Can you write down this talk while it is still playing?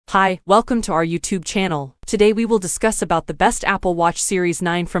Hi, welcome to our YouTube channel. Today we will discuss about the best Apple Watch Series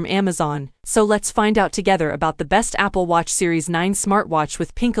 9 from Amazon. So let's find out together about the best Apple Watch Series 9 smartwatch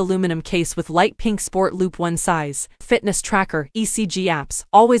with pink aluminum case with light pink sport loop 1 size, fitness tracker, ECG apps,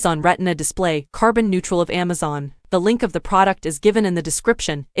 always on retina display, carbon neutral of Amazon. The link of the product is given in the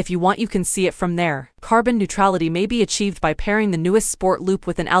description. If you want, you can see it from there. Carbon neutrality may be achieved by pairing the newest sport loop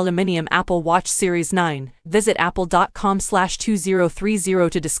with an aluminium Apple Watch Series 9. Visit apple.com/2030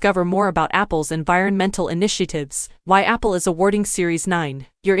 to discover more about Apple's environmental initiatives. Why Apple is awarding Series 9.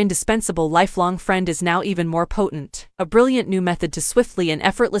 Your indispensable lifelong friend is now even more potent. A brilliant new method to swiftly and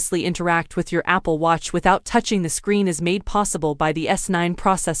effortlessly interact with your Apple Watch without touching the screen is made possible by the S9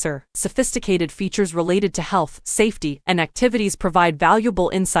 processor. Sophisticated features related to health, safety, and activities provide valuable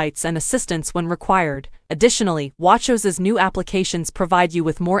insights and assistance when required. Additionally, WatchOS's new applications provide you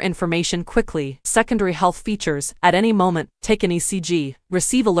with more information quickly. Secondary health features: at any moment, take an ECG,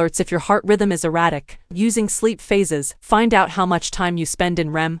 receive alerts if your heart rhythm is erratic, using sleep phases, find out how much time you spend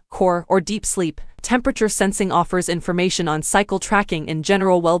in REM, core, or deep sleep. Temperature sensing offers information on cycle tracking and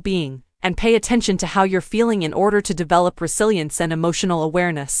general well-being. And pay attention to how you're feeling in order to develop resilience and emotional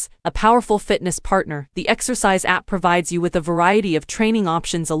awareness. A powerful fitness partner, the Exercise app provides you with a variety of training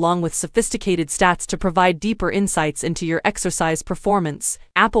options along with sophisticated stats to provide deeper insights into your exercise performance.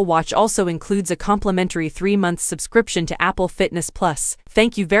 Apple Watch also includes a complimentary 3-month subscription to Apple Fitness Plus.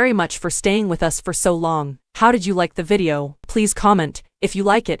 Thank you very much for staying with us for so long. How did you like the video? Please comment. If you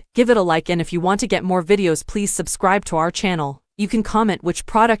like it, give it a like, and if you want to get more videos, please subscribe to our channel. You can comment which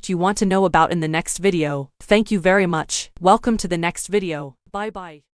product you want to know about in the next video. Thank you very much. Welcome to the next video. Bye bye.